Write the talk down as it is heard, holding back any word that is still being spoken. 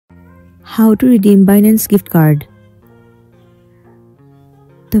How to redeem Binance gift card.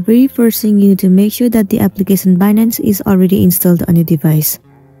 The very first thing you need to make sure that the application Binance is already installed on your device.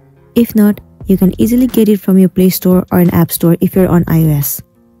 If not, you can easily get it from your Play Store or an App Store if you're on iOS.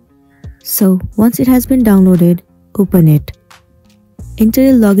 So, once it has been downloaded, open it. Enter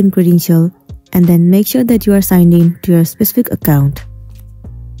your login credential and then make sure that you are signed in to your specific account.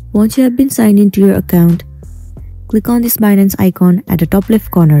 Once you have been signed into your account, click on this Binance icon at the top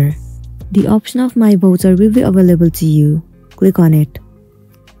left corner. The option of My Voucher will be available to you. Click on it.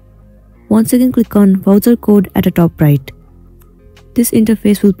 Once again, click on Voucher Code at the top right. This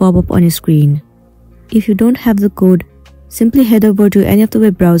interface will pop up on your screen. If you don't have the code, simply head over to any of the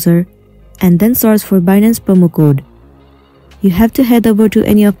web browser and then search for Binance promo code. You have to head over to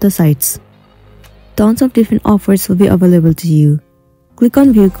any of the sites. Tons of different offers will be available to you. Click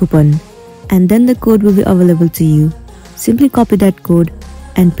on View Coupon and then the code will be available to you. Simply copy that code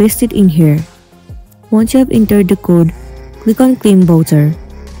and paste it in here. Once you have entered the code, click on Claim Voucher.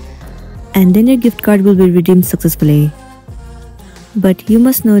 And then your gift card will be redeemed successfully. But you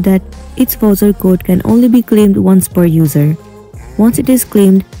must know that each voucher code can only be claimed once per user. Once it is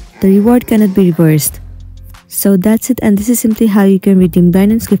claimed, the reward cannot be reversed. So that's it, and this is simply how you can redeem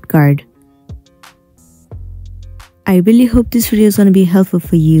Binance gift card. I really hope this video is gonna be helpful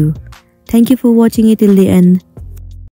for you. Thank you for watching it till the end.